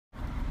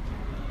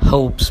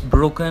Hopes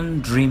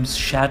broken, dreams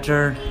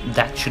shattered,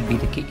 that should be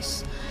the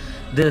case.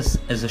 This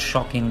is a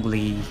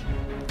seemingly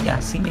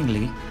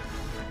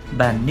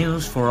bad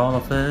news for all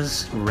of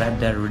us Red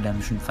Dead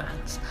Redemption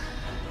fans.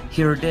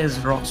 Here it is,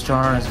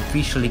 Rockstar has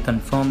officially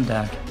confirmed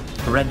that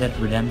Red Dead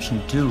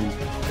Redemption 2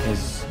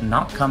 is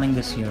not coming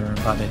this year,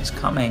 but it's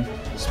coming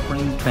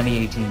spring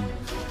 2018.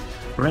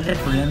 Red Dead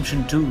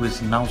Redemption 2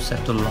 is now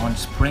set to launch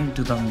spring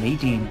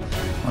 2018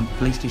 on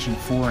PlayStation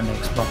 4 and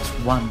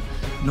Xbox One.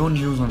 No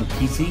news on the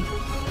PC.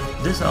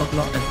 This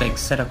outlaw epic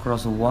set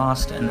across a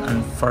vast and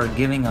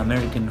unforgiving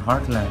American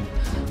heartland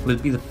will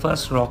be the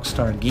first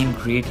Rockstar game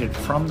created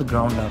from the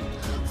ground up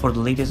for the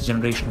latest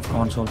generation of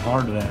console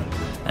hardware,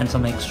 and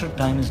some extra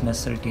time is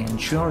necessary to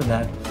ensure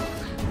that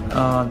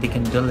they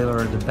can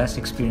deliver the best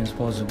experience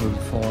possible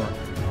for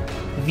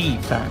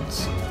Wii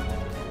fans.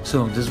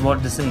 So this is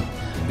what they say.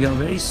 We are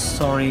very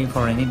sorry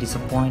for any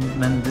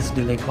disappointment this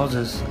delay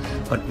causes,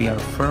 but we are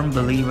firm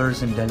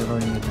believers in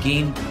delivering the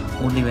game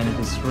only when it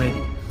is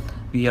ready.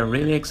 We are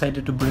really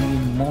excited to bring you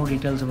more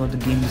details about the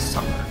game this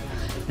summer.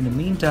 In the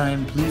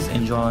meantime, please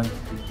enjoy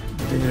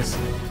this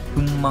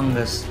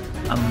humongous,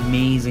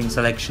 amazing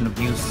selection of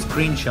used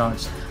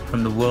screenshots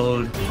from the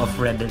world of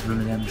Red Dead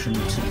Redemption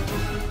 2.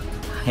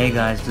 Hey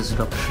guys, this is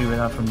Dr.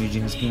 Sriveda from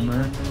Eugenius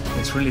Gamer.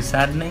 It's really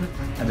saddening.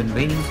 I've been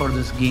waiting for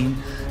this game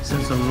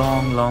since a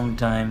long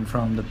time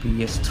from the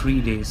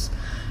PS3 days.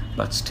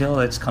 But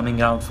still, it's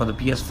coming out for the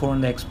PS4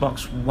 and the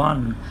Xbox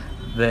One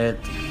with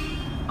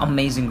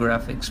amazing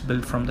graphics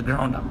built from the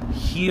ground up.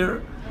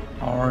 Here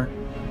are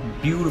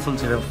beautiful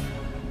set of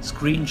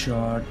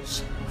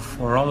screenshots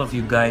for all of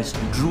you guys to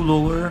drool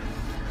over.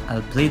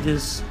 I'll play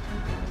this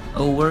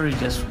over,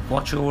 just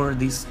watch over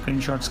these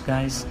screenshots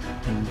guys,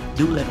 and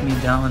do let me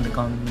down in the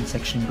comment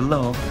section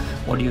below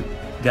what do you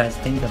guys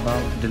think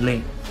about the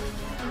delay.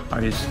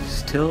 Are you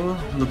still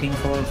looking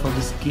forward for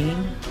this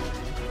game?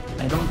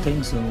 I don't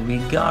think so. We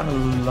got a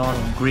lot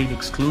of great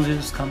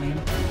exclusives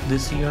coming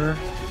this year,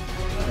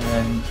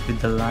 and with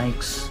the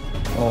likes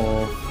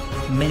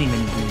of many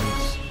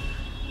games.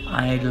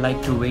 I'd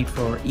like to wait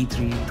for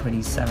E3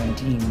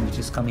 2017, which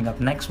is coming up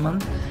next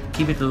month.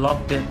 Keep it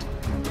locked at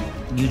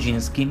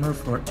Eugenius Gamer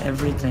for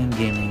everything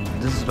gaming.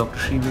 This is Dr.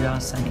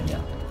 Sriveda signing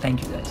out.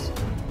 Thank you guys.